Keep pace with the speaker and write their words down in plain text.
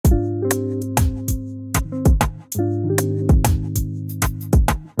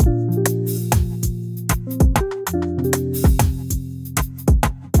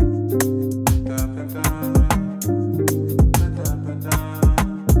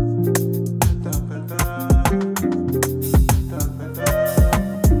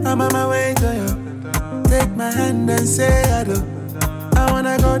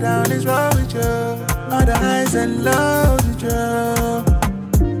love the drum.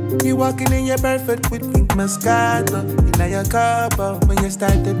 You walking in your barefoot with pink Moscato. In your couple, when you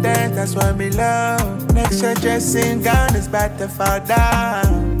start to dance, that's what me love. Next your dressing gown is about to fall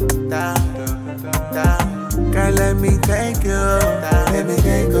down, down, down. Girl, let me take you, let me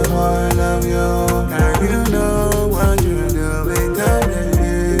take a hold of you. Now you know what you're doing, girl, let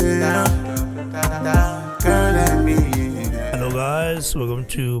me. Hello guys, welcome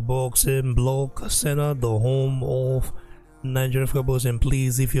to Boxing Blog Center, the home of Nigerian footballers. And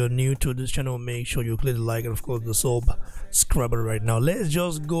please, if you're new to this channel, make sure you click the like and of course the subscribe right now. Let's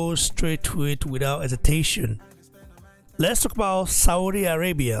just go straight to it without hesitation. Let's talk about Saudi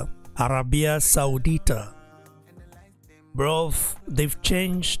Arabia, Arabia Saudita. Bro, they've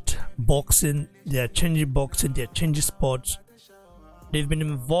changed boxing, they're changing boxing, they're changing sports. They've been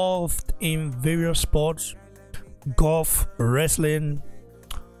involved in various sports: golf, wrestling,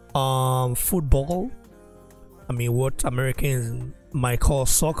 football, I mean what Americans might call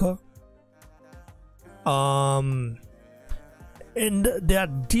soccer, and they are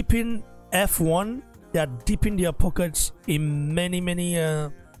deep in F1. They are deep in their pockets in many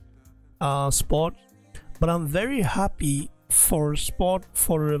sports. But I'm very happy for a sport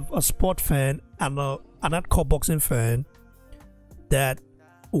fan and a hardcore boxing fan that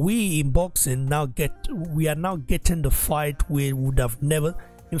we in boxing we are now getting the fight we would have never.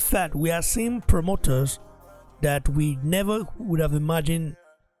 In fact, we are seeing promoters that we never would have imagined.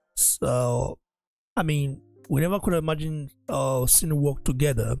 We never could have imagined seeing work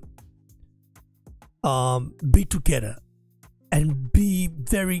together, be together, and be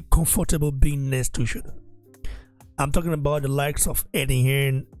very comfortable being next to each other. I'm talking about the likes of Eddie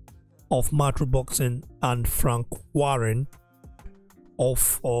Hearn of Matru Boxing and Frank Warren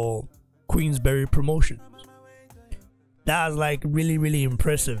of Queensberry Promotions. That's like really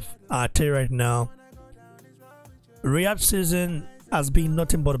impressive. I'll tell you right now, Riyadh season has been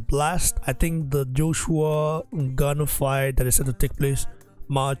nothing but a blast. I think the Joshua Ngannou fight that is set to take place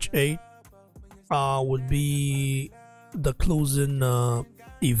March 8th would be the closing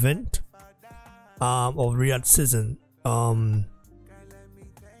event of Riyadh season.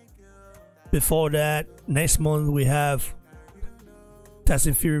 Before that, next month we have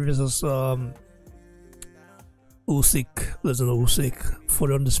Tyson Fury versus Usyk for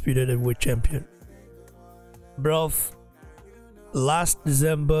the undisputed heavyweight champion. Bro, last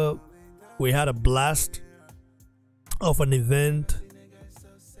December we had a blast of an event.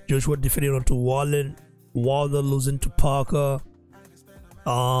 Joshua defeated onto Wilder losing to Parker.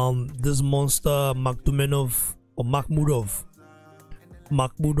 This monster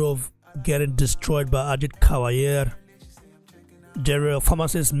Makhmudov getting destroyed by Ajit Kawayer.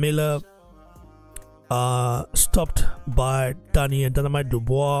 Pharmacist Miller stopped by Dynamite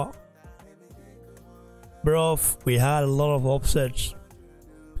Dubois. Bro, we had a lot of upsets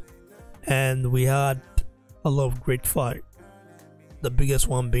and we had a lot of great fight. The biggest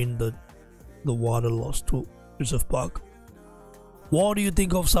one being the Wilder loss to Joseph Park. What do you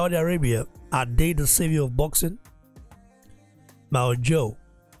think of Saudi Arabia? Are they the savior of boxing? Now, Joe,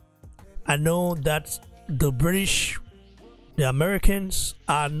 I know that the British, the Americans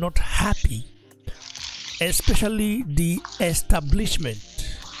are not happy, especially the establishment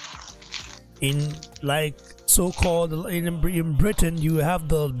in like so-called in Britain. You have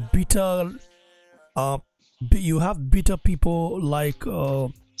the bitter people like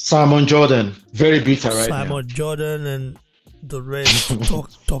Simon Jordan, very bitter right now. Simon Jordan and the rest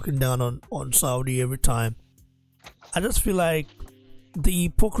talking down on Saudi every time. I just feel like the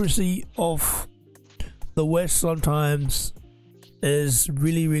hypocrisy of the West sometimes is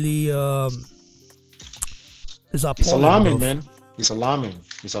really is appalling. It's alarming, man. It's alarming.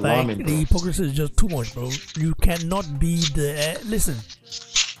 Like, the hypocrisy is just too much, bro. You cannot be the listen.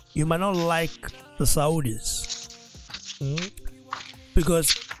 You might not like the Saudis,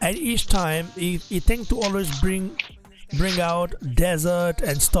 because at each time you tend to always bring out desert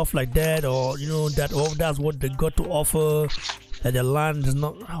and stuff like that, or you know that that's what they got to offer, that their land is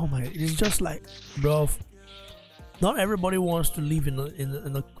not. Oh my! It's just like, bro. Not everybody wants to live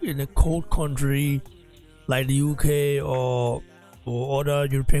in a cold country like the UK or other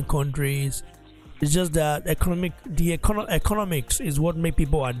European countries. It's just that economics is what make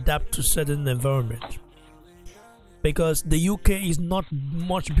people adapt to certain environment. Because the UK is not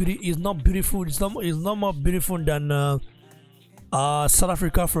beautiful. It's not more beautiful than South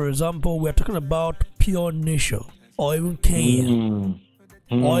Africa, for example. We're talking about pure nature, or even Kenya,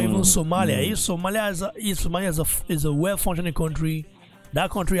 or even Somalia. If Somalia is a well-functioning country, that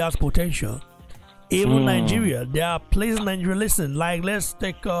country has potential. Even Nigeria, there are places in Nigeria. Listen, like let's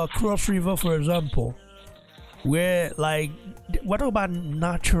take Cross River for example. where like what about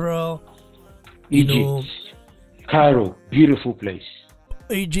natural, Egypt, Cairo, beautiful place.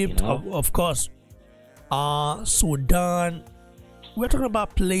 Egypt, of course, Sudan. We're talking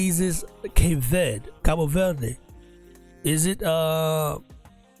about places, Cabo Verde. Is it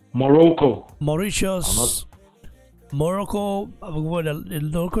Morocco, Mauritius? Morocco,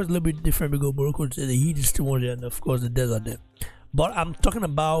 Morocco is a little bit different because Morocco, the heat is still there, and of course the desert there. But I'm talking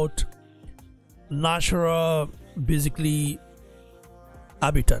about natural, basically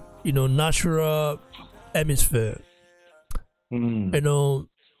habitat. Natural hemisphere.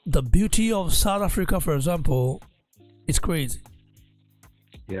 The beauty of South Africa, for example, is crazy.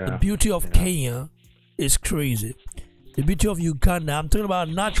 The beauty of Kenya is crazy. The beauty of Uganda, I'm talking about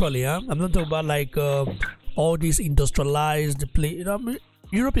naturally. I'm not talking about like all these industrialized place.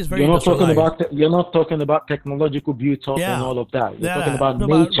 Europe is very industrialized. You're not talking about technological beauty and all of that. You're talking about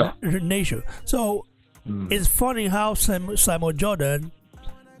nature. Nature. So it's funny how Simon Jordan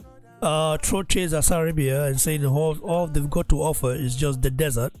throw chase at Saudi Arabia and saying all they've got to offer is just the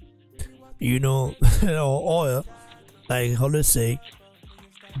desert, or oil, like how they say.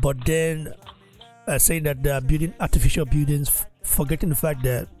 But then saying that they are building artificial buildings, forgetting the fact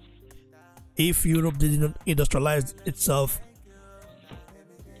that if Europe didn't industrialize itself,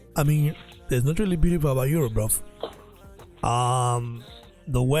 I mean, there's not really beautiful about Europe, bro.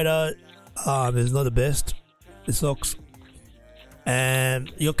 The weather is not the best. It sucks.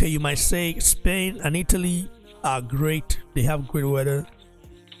 And okay, you might say Spain and Italy are great. They have great weather,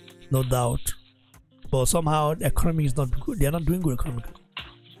 no doubt. But somehow the economy is not good. They are not doing good economically.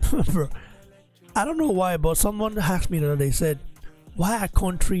 Bro, I don't know why, but someone asked me the other day, said, why are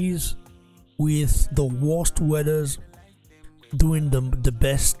countries with the worst weathers doing the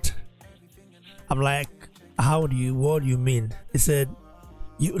best? I'm like, what do you mean? He said,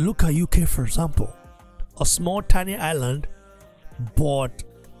 you look at UK, for example, a small tiny island, but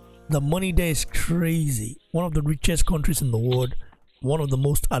the money there is crazy. One of the richest countries in the world, one of the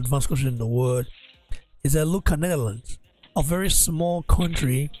most advanced countries in the world. He said, look at Netherlands, a very small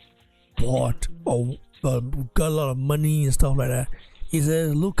country, but got a lot of money and stuff like that. He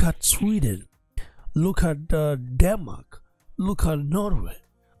says, look at Sweden, look at Denmark, look at Norway,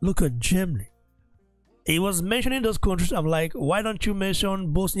 look at Germany. He was mentioning those countries. I'm like, why don't you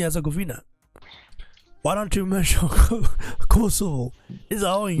mention Bosnia and Herzegovina? Why don't you mention Kosovo? These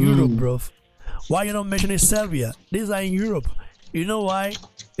are all in Europe, bro. Why you not mentioning Serbia? These are in Europe. You know why?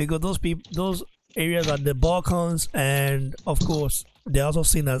 Because those areas are the Balkans, and of course they're also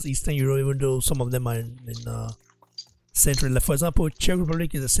seen as Eastern Europe, even though some of them are in Central. Like for example, Czech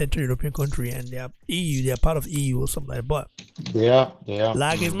Republic is a Central European country, and they are EU. They are part of EU or something like that. But yeah.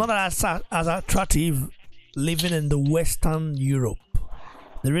 Like it's not as attractive living in the Western Europe.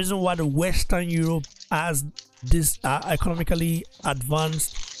 The reason why the Western Europe has this economically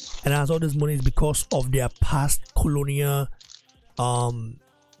advanced and has all this money is because of their past colonial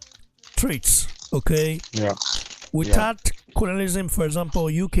traits. Okay. Yeah. Without colonialism, for example,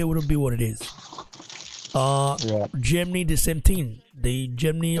 UK wouldn't be what it is. Germany, the same thing.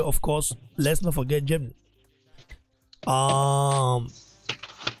 Germany, of course, let's not forget Germany.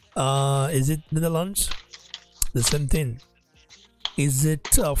 Is it Netherlands? The same thing. Is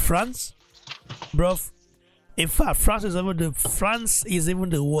it France, bro? In fact, France is even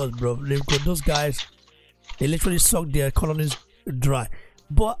the worst, bro. They've got those guys. They literally suck their economies dry.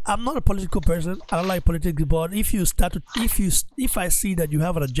 But I'm not a political person. I don't like politics. But if I see that you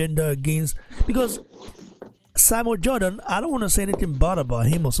have an agenda against, because Simon Jordan, I don't want to say anything bad about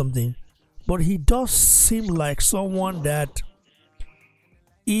him or something, but he does seem like someone that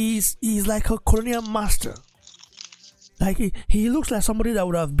he's like a colonial master. Like he looks like somebody that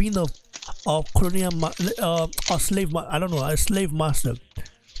would have been a colonial a slave. I don't know, a slave master.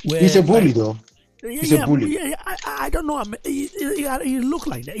 He's a bully, though. He's a bully. Yeah, I don't know. I mean, he looked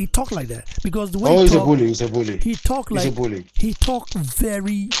like that. He talked like that because the way he's a bully. He's a bully. He talked like he's a bully. He talked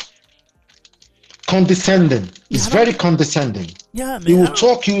very condescending. He's very condescending. Yeah, man. He will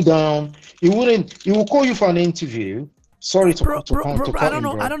talk you down. He will call you for an interview. Sorry to cut him, I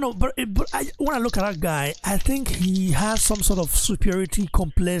don't know. But when I look at that guy, I think he has some sort of superiority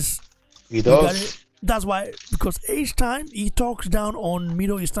complex. He does. That's why, because each time he talks down on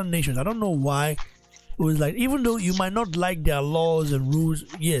Middle Eastern nations, I don't know why. It was like, even though you might not like their laws and rules,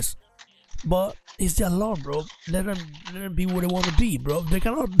 yes, but it's their law, bro. Let them be what they want to be, bro. They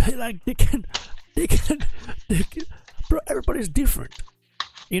cannot be like they can. Bro, everybody's different.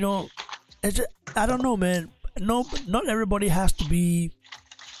 You know, I don't know, man. No, not everybody has to be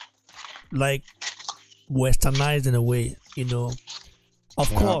like westernized in a way, you know. Of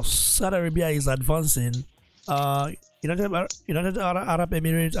course, Saudi Arabia is advancing, uh, United Arab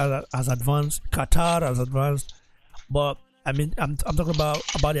Emirates has advanced, Qatar has advanced, but I mean, I'm talking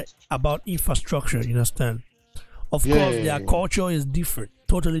about infrastructure. You understand? Of course, their Yeah. culture is different,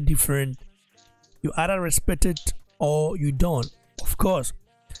 totally different. You either respect it or you don't. Of course,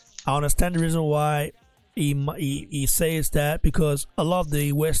 I understand the reason why he says that, because a lot of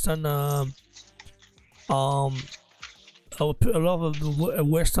the Western um a lot of the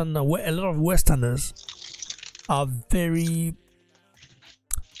Western a lot of Westerners are very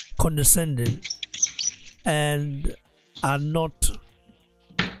condescending and are not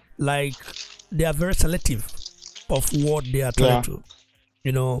like, they are very selective of what they are trying Yeah. to,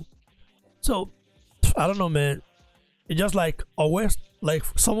 you know. So I don't know, man. It's just like a West, like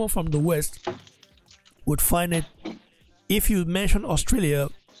someone from the West would find it. If you mention Australia,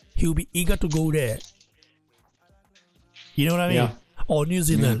 he'll be eager to go there. You know what I Yeah. mean? Or New Yeah.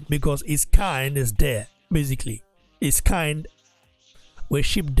 Zealand, because his kind is there. Basically, his kind were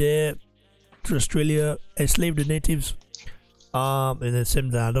shipped there to Australia, enslaved the natives. In the same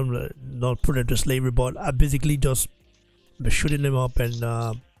time, I don't not put them to slavery, but I basically just shooting them up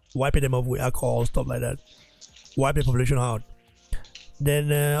and wiping them off with alcohol, stuff like that. Wipe the population out.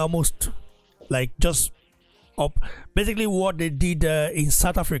 Then almost like just up, basically what they did in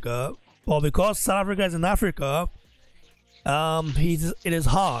South Africa. Well, because South Africa is in Africa, it is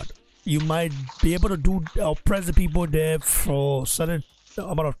hard. You might be able to do oppress the people there for certain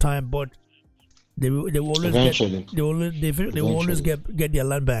amount of time, but they will always Eventually. they will always get their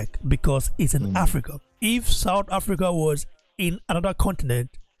land back, because it's in Africa. If South Africa was in another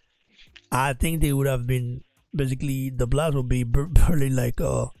continent, I think they would have been, basically the blast would be barely like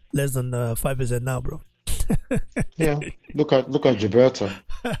less than 5% now, bro. Yeah. Look at Gibraltar.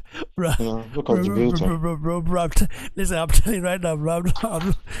 Bro, Look at Gibraltar. listen, I'm telling you right now,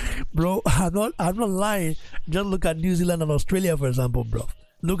 bro, I'm not lying. Just look at New Zealand and Australia, for example, bro.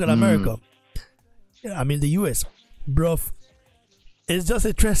 Look at America. I mean, the US, bro. It's just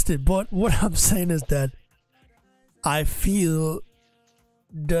interesting. But what I'm saying is that I feel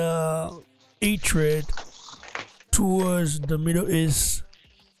the hatred towards the Middle East,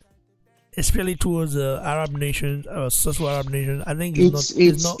 especially towards the Arab nations, social Arab nations, I think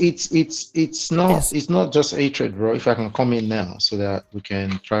it's not just hatred, bro. If I can come in now so that we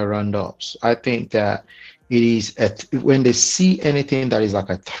can try round up. So I think that it is when they see anything that is like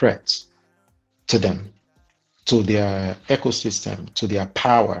a threat to them, to their ecosystem, to their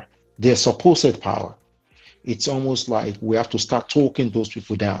power, their supposed power, it's almost like we have to start talking those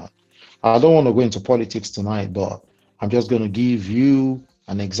people down. I don't want to go into politics tonight, but I'm just going to give you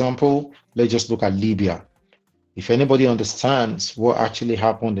an example. Let's just look at Libya. If anybody understands what actually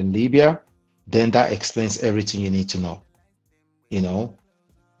happened in Libya, then that explains everything you need to know. You know,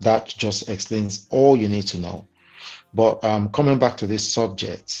 that just explains all you need to know. But coming back to this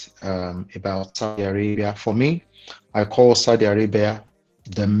subject about Saudi Arabia, for me, I call Saudi Arabia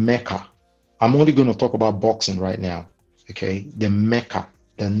the Mecca. I'm only going to talk about boxing right now, okay? The Mecca,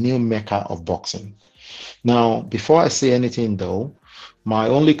 the new Mecca of boxing. Now, before I say anything though, my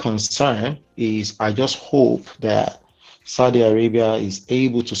only concern is I just hope that Saudi Arabia is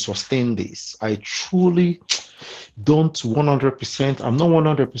able to sustain this. I truly don't 100%, I'm not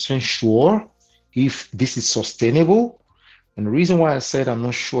 100% sure if this is sustainable. And the reason why I said I'm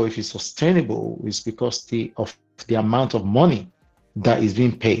not sure if it's sustainable is because of the amount of money that is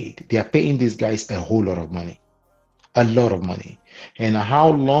being paid. They are paying these guys a whole lot of money, a lot of money. And how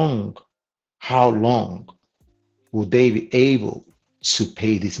long will they be able to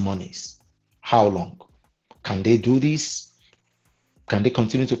pay these monies? How long? Can they do this? Can they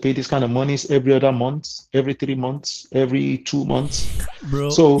continue to pay this kind of monies every other month, every 3 months, every 2 months? bro.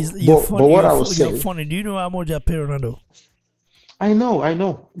 So, but what I was saying, you're funny. Do you know how much I pay Ronaldo? I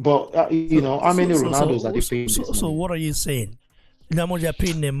know, but how many Ronaldos are they paying this so money? what are you saying? You know how much I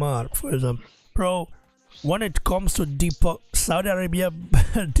pay Neymar, for example, bro? When it comes to deep Saudi Arabia,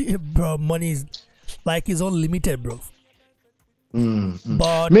 bro, money is like it's unlimited, bro.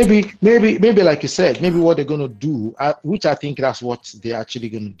 But Maybe, like you said, maybe what they're gonna do, which I think that's what they're actually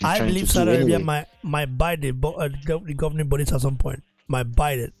gonna be I trying believe to Saudi do Arabia anyway. might buy the governing bodies at some point. Might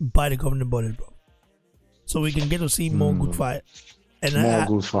buy the governing bodies, bro. So we can get to see more good fight. And More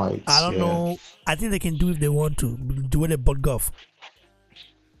good fights. I don't know. I think they can do if they want to. Do what they bought golf.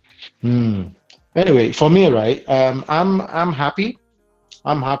 Anyway, for me, right, I'm happy.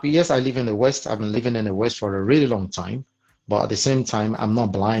 I'm happy. Yes, I live in the West. I've been living in the West for a really long time, but at the same time, I'm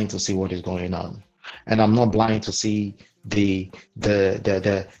not blind to see what is going on, and I'm not blind to see the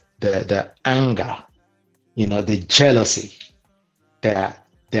anger, the jealousy that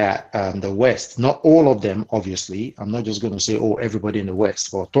that the West, not all of them, obviously. I'm not just going to say, oh, everybody in the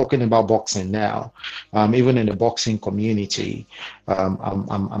West, but talking about boxing now, even in the boxing community,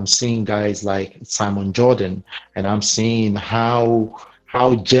 I'm seeing guys like Simon Jordan, and I'm seeing how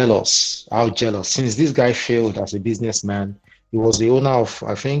jealous. Since this guy failed as a businessman, he was the owner of,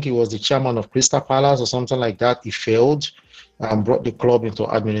 I think he was the chairman of Crystal Palace or something like that. He failed, brought the club into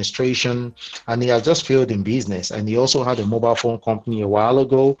administration, and he has just failed in business. And he also had a mobile phone company a while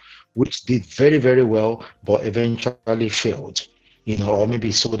ago, which did very, very well, but eventually failed, or maybe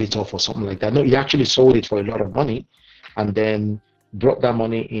he sold it off or something like that. No, he actually sold it for a lot of money and then brought that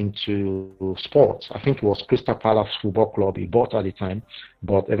money into sports. I think it was Crystal Palace Football Club he bought at the time,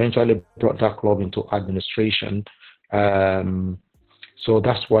 but eventually brought that club into administration. So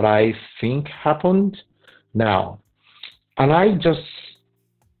that's what I think happened now. And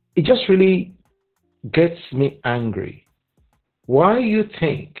it just really gets me angry. Why you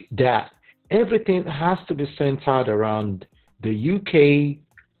think that everything has to be centered around the UK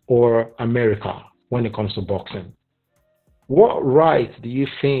or America when it comes to boxing? What right do you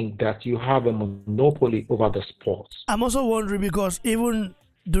think that you have a monopoly over the sport? I'm also wondering because even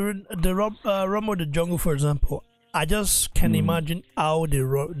during the Rumble the Jungle, for example, I just can imagine how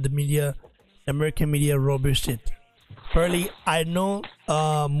the media, American media, rubbished it. Early, I know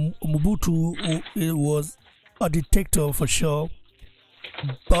Mobutu was a dictator for sure,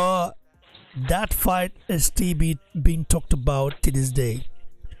 but that fight is still being talked about to this day.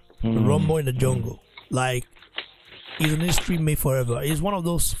 The Rumble in the Jungle, like, is an history made forever. It's one of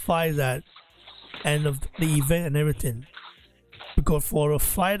those fights that end of the event and everything. Because for a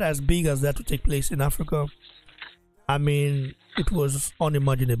fight as big as that to take place in Africa, I mean, it was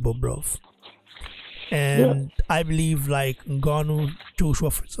unimaginable, bro. And I believe, like Ngannou,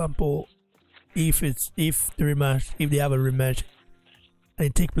 Joshua, for example, if they have a rematch, and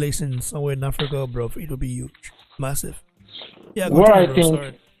it take place in somewhere in Africa, bro, it will be huge, massive. Yeah, just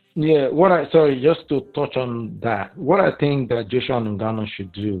to touch on that, what I think that Joshua and Ngannou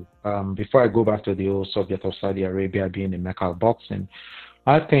should do, before I go back to the whole subject of Saudi Arabia being the Mecca of boxing,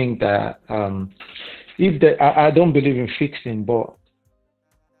 I think that I don't believe in fixing, but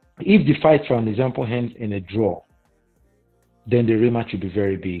if the fight, for an example, ends in a draw, then the rematch will be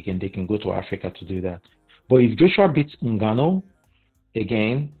very big and they can go to Africa to do that. But if Joshua beats Ngannou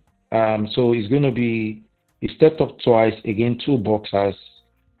again, so it's going to be, he stepped up twice, again, two boxers,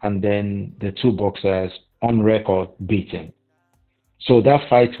 and then the two boxers on record beaten. So that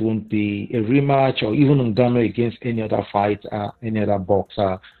fight won't be a rematch, or even Ngannou against any other fight, any other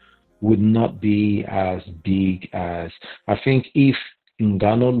boxer would not be as big as, I think if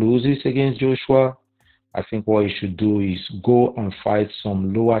Ngannou loses against Joshua, I think what he should do is go and fight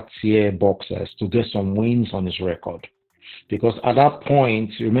some lower tier boxers to get some wins on his record. Because at that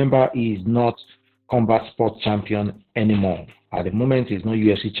point, remember, he is not combat sport champion anymore. At the moment, he's not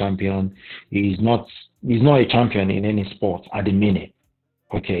UFC champion. He's not a champion in any sport at the minute.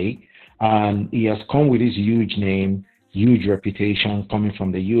 Okay? And he has come with his huge name, huge reputation coming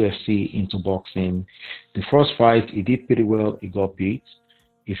from the UFC into boxing. The first fight, he did pretty well. He got beat.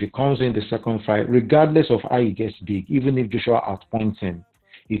 If he comes in the second fight, regardless of how he gets big, even if Joshua outpoints him,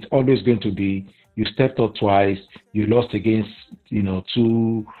 it's always going to be, you stepped up twice, you lost against,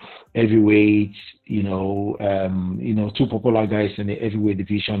 two heavyweights, two popular guys in the heavyweight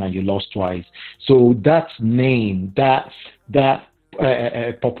division, and you lost twice. So that name, that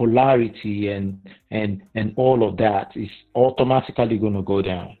popularity and all of that is automatically going to go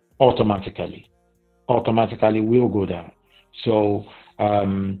down. Automatically will go down. So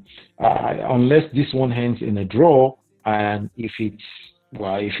unless this one ends in a draw, and if it's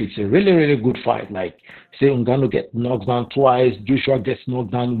a really, really good fight, like say Ngannou gets knocked down twice, Joshua gets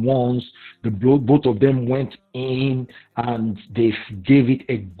knocked down once, both of them went in and they gave it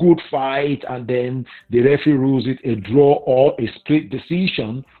a good fight, and then the referee rules it a draw or a split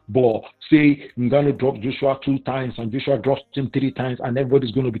decision, but say Ngannou dropped Joshua 2 times and Joshua drops him 3 times, and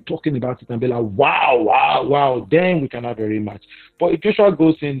everybody's going to be talking about it and be like, wow, then we can have a rematch. But if Joshua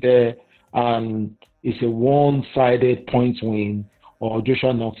goes in there and it's a one-sided point win, or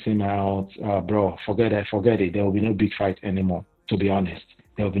Joshua knocks him out, bro, forget it. There will be no big fight anymore, to be honest.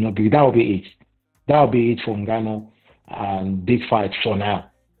 There will be no big, that will be it. That will be it for Ngannou, and big fight for now.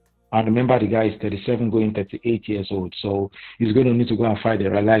 And remember, the guy is 37 going 38 years old, so he's going to need to go and fight the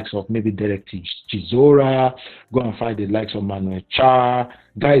likes of maybe Derek Chisora, go and fight the likes of Manuel Char,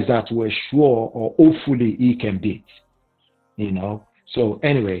 guys that we're sure or hopefully he can beat, So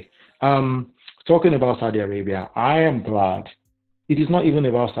anyway, talking about Saudi Arabia, I am glad. It is not even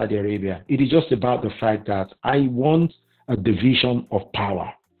about Saudi Arabia. It is just about the fact that I want a division of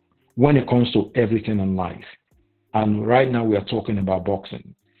power. when it comes to everything in life. And right now we are talking about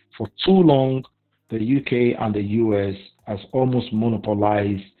boxing. For too long, the UK and the US has almost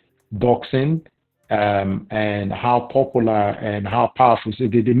monopolized boxing, and how popular and how powerful. So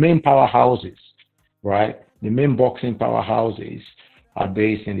the main powerhouses, right? The main boxing powerhouses are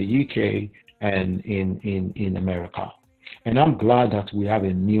based in the UK and in America. And I'm glad that we have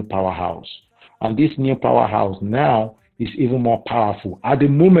a new powerhouse. And this new powerhouse now is even more powerful. At the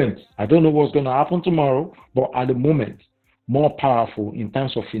moment, I don't know what's going to happen tomorrow, but at the moment, more powerful in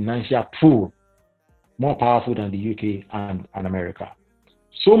terms of financial pool, more powerful than the UK and America.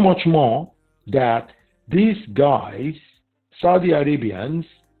 So much more that these guys, Saudi Arabians,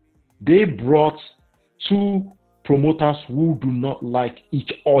 they brought two promoters who do not like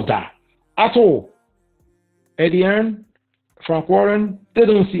each other at all. Eddie Hearn, Frank Warren, they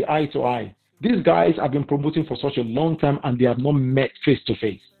don't see eye to eye. These guys have been promoting for such a long time and they have not met face to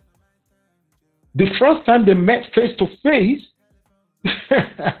face. The first time they met face to face,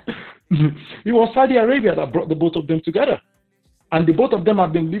 it was Saudi Arabia that brought the both of them together. And the both of them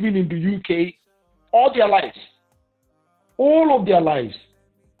have been living in the UK all their lives. All of their lives.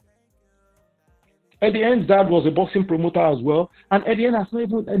 Eddie Hearn's dad was a boxing promoter as well. And Eddie Hearn has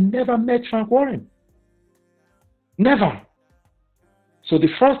never met Frank Warren. Never. So the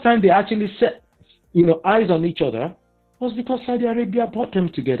first time they actually set, eyes on each other was because Saudi Arabia brought them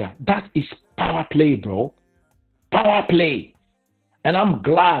together. That is power play, bro. Power play. And I'm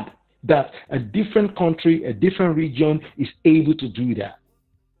glad that a different country, a different region is able to do that.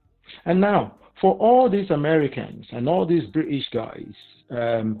 And now, for all these Americans and all these British guys,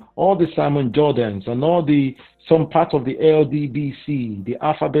 all the Simon Jordans and some part of the LDBC, the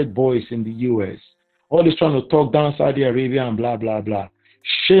alphabet boys in the US, all this trying to talk down Saudi Arabia and blah, blah, blah.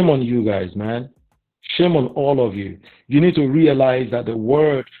 Shame on you guys, man. Shame on all of you. You need to realize that the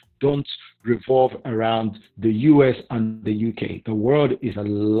world don't revolve around the US and the UK. The world is a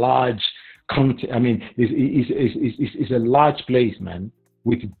large continent. I mean, it's a large place, man,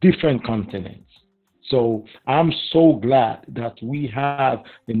 with different continents. So I'm so glad that we have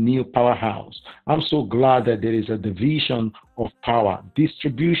a new powerhouse. I'm so glad that there is a division of power,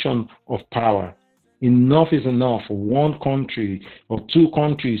 distribution of power. Enough is enough for one country or two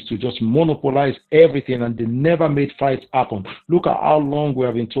countries to just monopolize everything, and they never made fights happen. Look at how long we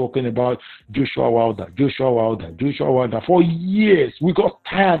have been talking about Joshua Wilder for years. We got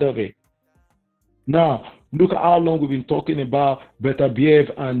tired of it. Now, look at how long we've been talking about Beterbiev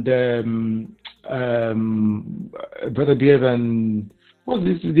and what's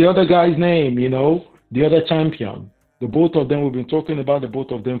the other guy's name, the other champion. The both of them, we've been talking about the both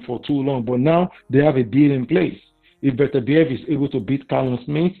of them for too long, but now they have a deal in place. If Beterbiev is able to beat Callum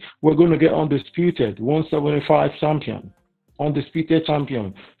Smith, we're going to get undisputed 175 champion, undisputed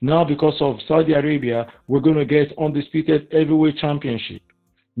champion. Now, because of Saudi Arabia, we're going to get undisputed heavyweight championship.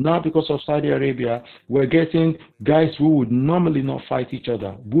 Now, because of Saudi Arabia, we're getting guys who would normally not fight each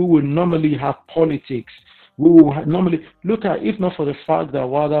other. We would normally have politics. We will normally look at, if not for the fact that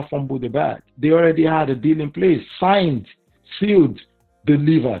Wilder fumbled the bag, they already had a deal in place, signed, sealed,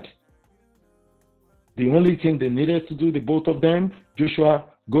 delivered. The only thing they needed to do, the both of them, Joshua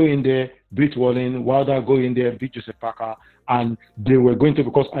go in there, beat Wallin, Wilder go in there, beat Joseph Parker, and they were going to,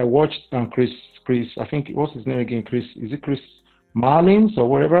 because I watched Chris, I think, what's his name again? Chris Marlins or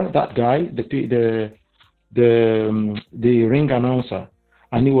whatever, that guy, the ring announcer,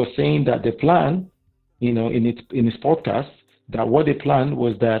 and he was saying that the plan, in his podcast, that what they planned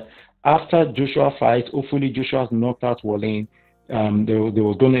was that after Joshua fight, hopefully Joshua's knocked out Wallin, they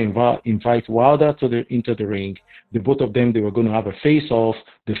were going to invite Wilder into the ring. The both of them, they were going to have a face-off.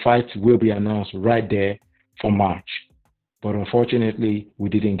 The fight will be announced right there for March. But unfortunately, we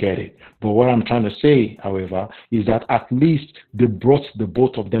didn't get it. But what I'm trying to say, however, is that at least they brought the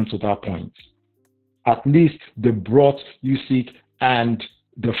both of them to that point. At least they brought Usyk and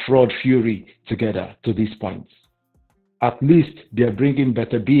the fraud Fury together to this point. At least they're bringing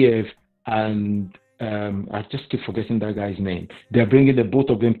Beterbiev and I just keep forgetting that guy's name. They're bringing the both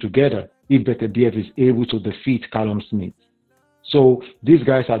of them together if Beterbiev is able to defeat Callum Smith. So these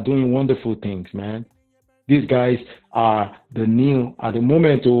guys are doing wonderful things, man. These guys are the new, at the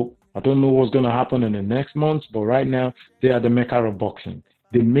moment, I don't know what's going to happen in the next months, but right now, they are the mecca of boxing.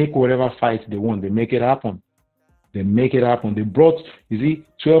 They make whatever fight they want. They make it happen. They make it happen. They brought,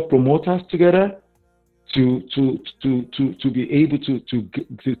 12 promoters together to be able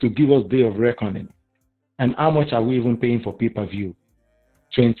to give us day of reckoning. And how much are we even paying for pay-per-view?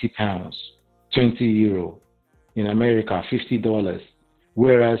 £20, €20. In America, $50.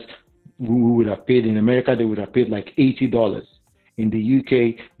 Whereas we would have paid in America, they would have paid like $80. In the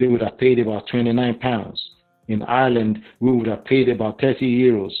UK, they would have paid about £29. In Ireland, we would have paid about 30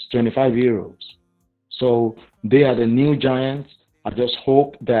 euros, 25 euros. So they are the new giants. I just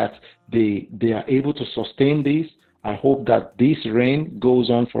hope that they are able to sustain this. I hope that this reign goes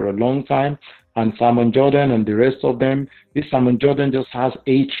on for a long time. And Simon Jordan and the rest of them, this Simon Jordan just has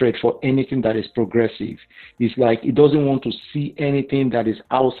hatred for anything that is progressive. It's like he doesn't want to see anything that is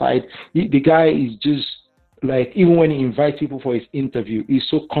outside. The guy is just like, even when he invites people for his interview, he's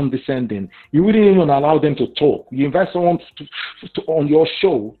so condescending. You wouldn't even allow them to talk. You invite someone on your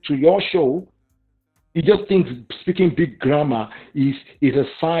show, to your show, he just thinks speaking big grammar is a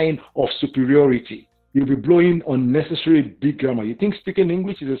sign of superiority. You'll be blowing unnecessary big grammar. You think speaking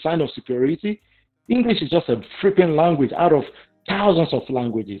English is a sign of superiority? English is just a freaking language out of thousands of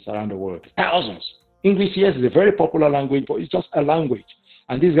languages around the world. Thousands. English, yes, is a very popular language, but it's just a language.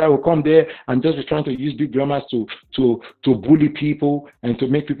 And this guy will come there and just be trying to use big grammars to bully people and to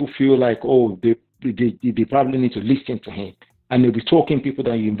make people feel like, oh, they probably need to listen to him. And they'll be talking people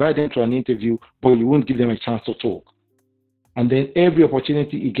that you invite them to an interview, but you won't give them a chance to talk. And then every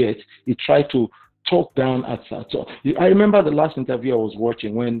opportunity he gets, he tries to talk down at that. So I remember the last interview I was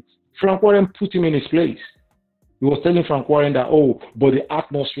watching when Frank Warren put him in his place. He was telling Frank Warren that, oh, but the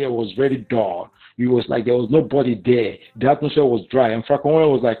atmosphere was very dull. It was like there was nobody there. The atmosphere was dry. And Frank Warren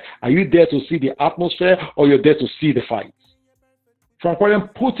was like, are you there to see the atmosphere or you're there to see the fight? Frank Warren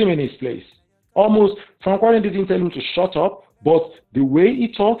put him in his place. Almost, Frank Warren didn't tell him to shut up, but the way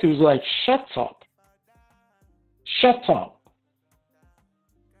he talked, he was like, shut up. Shut up.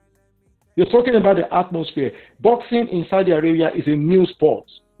 You're talking about the atmosphere. Boxing in Saudi Arabia is a new sport.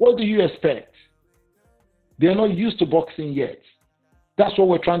 What do you expect? They are not used to boxing yet. That's what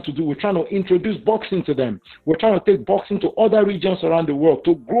we're trying to do. We're trying to introduce boxing to them. We're trying to take boxing to other regions around the world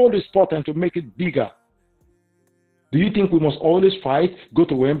to grow the sport and to make it bigger. Do you think we must always fight, go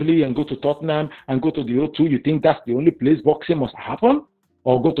to Wembley and go to Tottenham and go to the O2? You think that's the only place boxing must happen?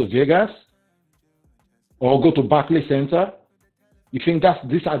 Or go to Vegas? Or go to Barclays Center? You think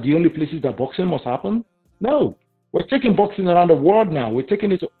these are the only places that boxing must happen? No. We're taking boxing around the world now. We're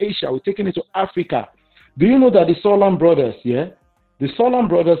taking it to Asia. We're taking it to Africa. Do you know that the Solon brothers, the Solon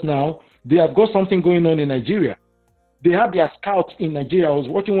brothers now, they have got something going on in Nigeria. They have their scouts in Nigeria. I was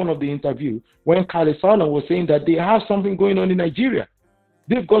watching one of the interviews when Kale Solon was saying that they have something going on in Nigeria.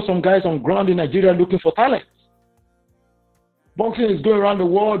 They've got some guys on ground in Nigeria looking for talent. Boxing is going around the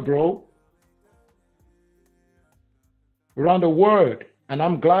world, bro. Around the world. And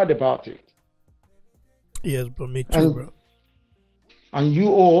I'm glad about it. Yes, bro, me too, bro. And you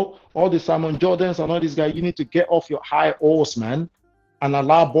all the Simon Jordans and all these guys, you need to get off your high horse, man, and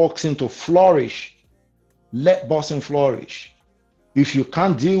allow boxing to flourish. Let boxing flourish. If you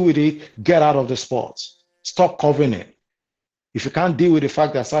can't deal with it, get out of the sport. Stop covering it. If you can't deal with the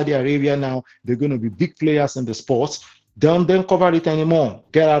fact that Saudi Arabia now, they're going to be big players in the sports, don't cover it anymore.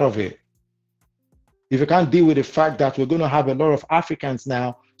 Get out of it. If you can't deal with the fact that we're going to have a lot of Africans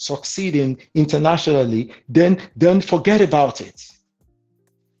now succeeding internationally, then forget about it.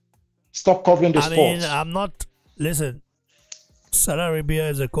 Stop covering the sports. I'm not, listen, Saudi Arabia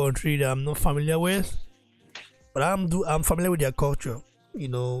is a country that I'm not familiar with, but I'm familiar with their culture,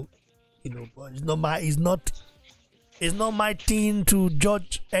 but it's not my thing to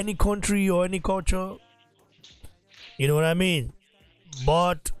judge any country or any culture. You know what I mean?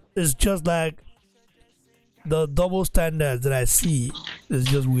 But it's just like the double standards that I see is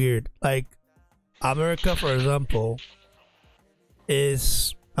just weird. Like America, for example,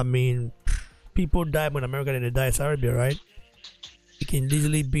 people die when America than they die in Saudi Arabia, right? You can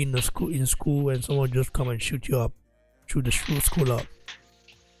easily be in school and someone just come and shoot the school up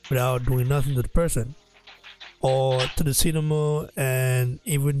without doing nothing to the person. Or to the cinema and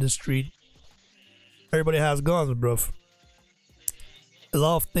even the street. Everybody has guns, bruv. A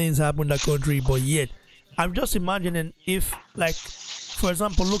lot of things happen in that country, but yet I'm just imagining if, like, for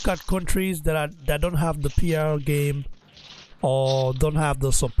example, look at countries that don't have the PR game or don't have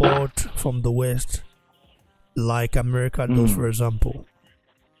the support from the West, like America does, for example.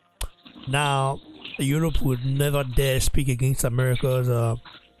 Now, Europe would never dare speak against America's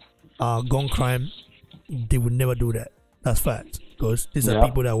gun crime. They would never do that. That's fact, because these are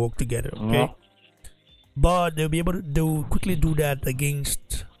people that work together. Okay, but they'll be able to. They'll quickly do that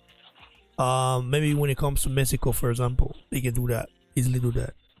against. Maybe when it comes to Mexico, for example, they can easily do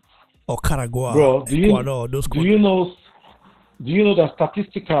that, or Caragua, Ecuador. Do you know that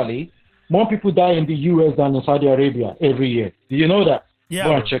statistically, more people die in the U.S. than in Saudi Arabia every year? Do you know that? Yeah.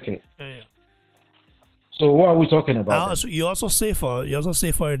 Go and check it. Yeah. So what are we talking about? You're also safer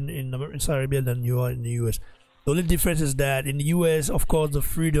in Saudi Arabia than you are in the U.S. The only difference is that in the US, of course, the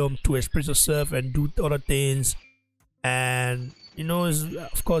freedom to express yourself and do other things, and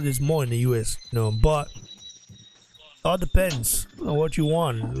of course, there's more in the US, but all depends on what you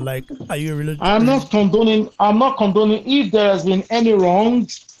want. Like, are you really? I'm not condoning if there has been any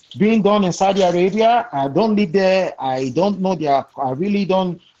wrongs being done in Saudi Arabia. I don't live there. I don't know I really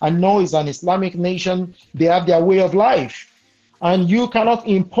don't. I know it's an Islamic nation. They have their way of life. And you cannot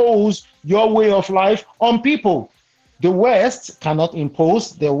impose your way of life on people. The West cannot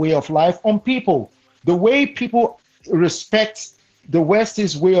impose their way of life on people. The way people respect the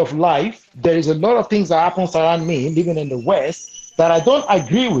West's way of life, there is a lot of things that happens around me living in the West that I don't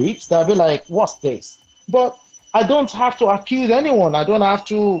agree with, that I'll be like, what's this? But I don't have to accuse anyone. I don't have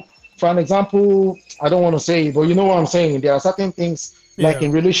to, for an example, I don't want to say, but you know what I'm saying. There are certain things like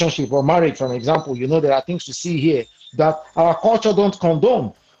in relationship or marriage, for an example, there are things to see here that our culture don't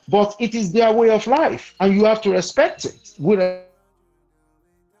condone, but it is their way of life, and you have to respect it. We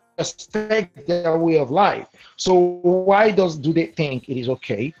respect their way of life. So why do they think it is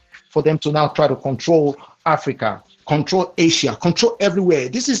okay for them to now try to control Africa, control Asia, control everywhere?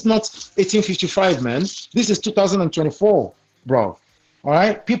 This is not 1855, man. This is 2024, bro. All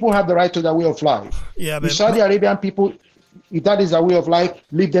right? People have the right to their way of life. Yeah, the Saudi Arabian people, if that is their way of life,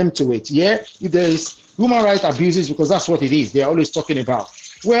 leave them to it. Yeah? If there is human rights abuses, because that's what it is, they're always talking about.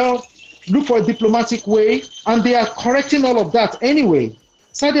 Well, look for a diplomatic way, and they are correcting all of that anyway.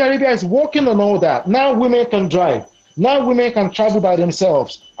 Saudi Arabia is working on all that. Now women can drive. Now women can travel by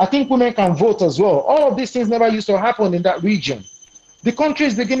themselves. I think women can vote as well. All of these things never used to happen in that region. The country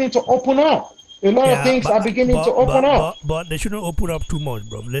is beginning to open up. A lot of things are beginning to open up. But they shouldn't open up too much,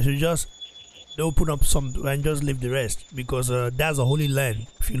 bro. They should just open up some and just leave the rest, because that's a holy land.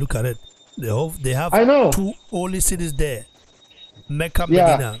 If you look at it, they have two holy cities there, Mecca,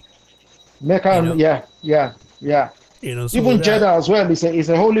 Medina. Mecca, yeah. So even Jeddah as well is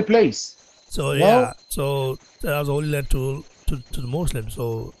a holy place. So so that's a holy land to the Muslims.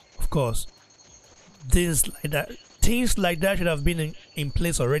 So of course, things like that should have been in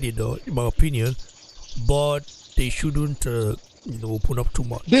place already, though, in my opinion. But they shouldn't open up too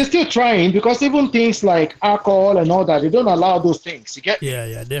much. They're still trying, because even things like alcohol and all that, they don't allow those things. You get?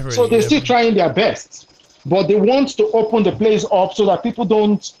 Yeah, definitely. So they're still trying their best, but they want to open the place up so that people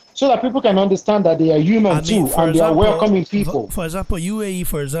can understand that they are human too, and they are welcoming people. For example, UAE,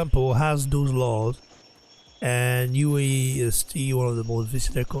 has those laws, and UAE is still one of the most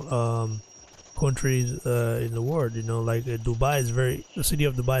visited countries in the world. Like the city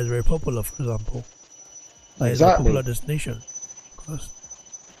of Dubai is very popular, for example. Like exactly. It's a popular destination.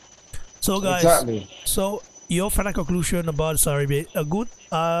 So guys, so your final conclusion about Saudi Arabia, a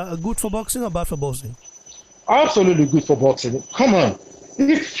good for boxing or bad for boxing? Absolutely good for boxing. Come on.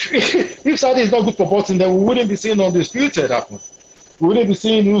 If Saudi is not good for boxing, then we wouldn't be seeing Undisputed happen. We wouldn't be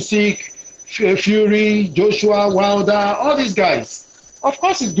seeing Usyk, Fury, Joshua, Wilder, all these guys. Of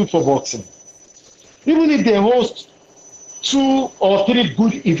course it's good for boxing. Even if they host 2 or 3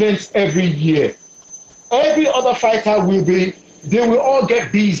 good events every year, every other fighter they will all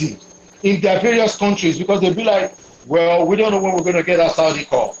get busy in their various countries, because they'll be like, well, we don't know when we're going to get our Saudi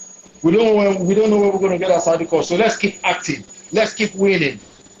call. We don't know when we're going to get our Saudi call. So let's keep acting. Let's keep winning.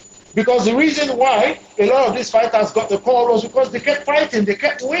 Because the reason why a lot of these fighters got the call was because they kept fighting. They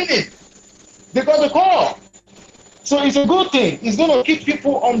kept winning. They got the call. So it's a good thing. It's going to keep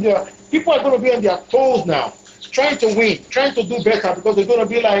people are going to be on their toes now, trying to win, trying to do better, because they're going to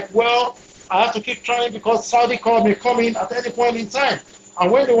be like, well, I have to keep trying because Saudi call may come in at any point in time. And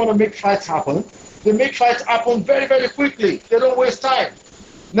when they want to make fights happen, they make fights happen very, very quickly. They don't waste time.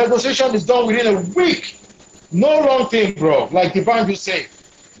 Negotiation is done within a week. No long thing, bro. Like the band you say.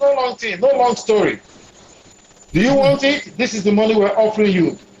 No long thing, no long story. Do you want it? This is the money we're offering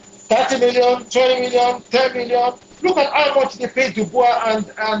you. 30 million, 20 million, 10 million. Look at how much they paid Dubois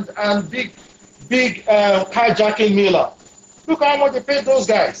and big carjacking Miller. Look how much they paid those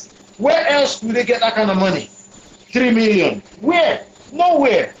guys. Where else do they get that kind of money? 3 million. Where?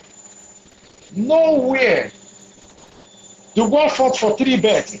 Nowhere. Nowhere. Dubois fought for 3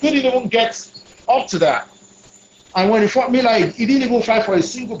 bets. He couldn't even get up to that. And when he fought Miller, he didn't even fight for a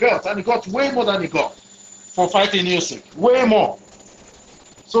single belt, and he got way more than he got for fighting Usyk. Way more.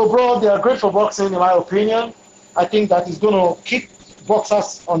 So, bro, they are great for boxing, in my opinion. I think that is going to keep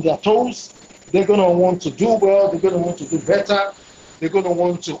boxers on their toes. They're going to want to do well. They're going to want to do better. They're going to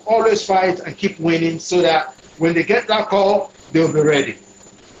want to always fight and keep winning, so that when they get that call, they'll be ready.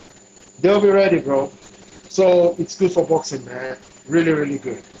 They'll be ready, bro. So it's good for boxing, man. Really, really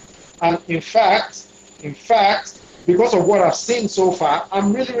good. And in fact, because of what I've seen so far,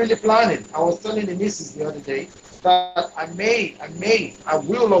 I'm really, really planning. I was telling the missus the other day that I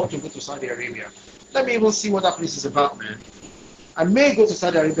will love to go to Saudi Arabia. Let me even see what that place is about, man. I may go to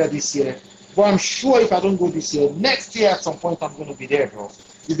Saudi Arabia this year, but I'm sure if I don't go this year, next year at some point I'm gonna be there, bro.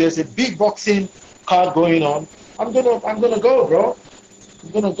 If there's a big boxing card going on, I'm gonna go, bro.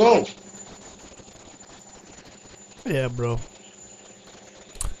 I'm gonna go. Yeah, bro.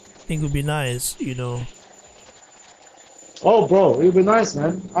 I think it would be nice, Oh, bro, it'll be nice,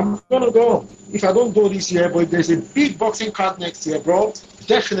 man. I'm gonna go. If I don't go this year, but if there's a big boxing card next year, bro,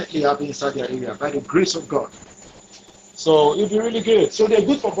 definitely I'll be in Saudi Arabia by the grace of God. So it'll be really good. So they're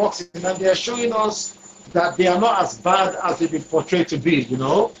good for boxing, and they're showing us that they are not as bad as they've been portrayed to be.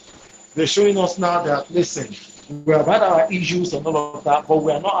 They're showing us now that listen, we have had our issues and all of that, but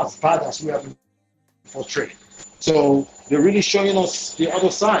we are not as bad as we have been portrayed. So they're really showing us the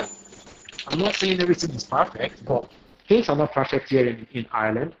other side. I'm not saying everything is perfect, but things are not perfect here in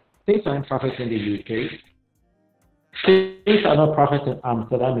Ireland. Things aren't perfect in the UK. Things are not perfect in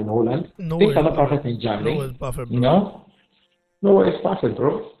Amsterdam, in Holland. Things are not perfect in Germany. No, it's perfect, bro. No, it's perfect,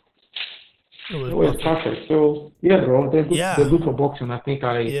 bro. No, it's perfect. So yeah, bro, they're good. Yeah. They're good for boxing. I think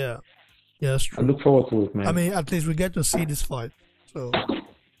Yeah, that's I true. look forward to it, man. I mean, at least we get to see this fight. So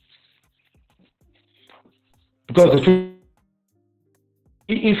because the truth,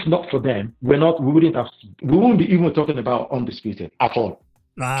 if not for them, we wouldn't be even talking about undisputed at all.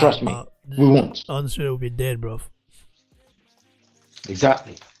 Trust me, we won't. Honestly, we'll be dead, bro.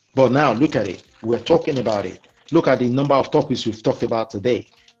 Exactly. But now look at it. We're talking about it. Look at the number of topics we've talked about today.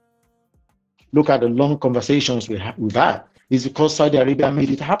 Look at the long conversations we've had. It's because Saudi Arabia made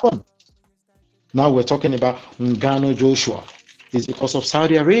it happen. Now we're talking about Ngannou Joshua. It's because of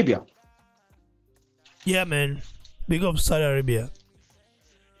Saudi Arabia. Yeah, man. Big up Saudi Arabia.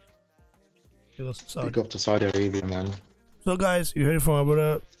 Big up to Saudi Arabia, man. So, guys, you heard it from my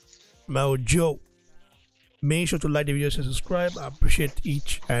brother, Mao Joe. Make sure to like the video and subscribe. I appreciate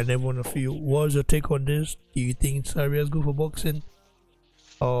each and every one of you. What's your take on this? Do you think Saudi Arabia is good for boxing?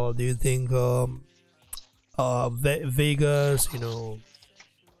 Or do you think Vegas, the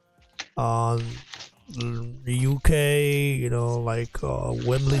UK, like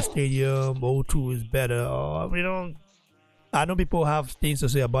Wembley Stadium, O2 is better? I know people have things to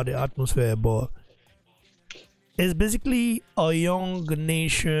say about the atmosphere, but it's basically a young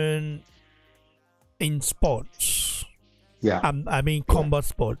nation in sports. Yeah. I mean combat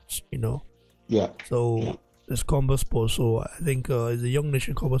sports, Yeah. So it's combat sports. So I think it's a young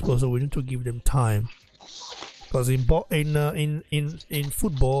nation combat sports. So we need to give them time. Because in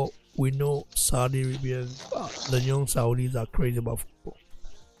football, we know Saudi Arabia, the young Saudis are crazy about football.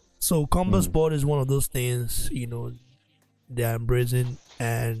 So combat sport is one of those things, they're embracing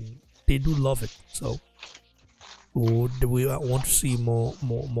and they do love it. So we want to see more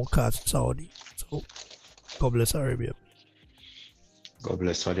cards in Saudi. So God bless Arabia. God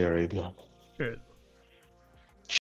bless Saudi Arabia. Sure.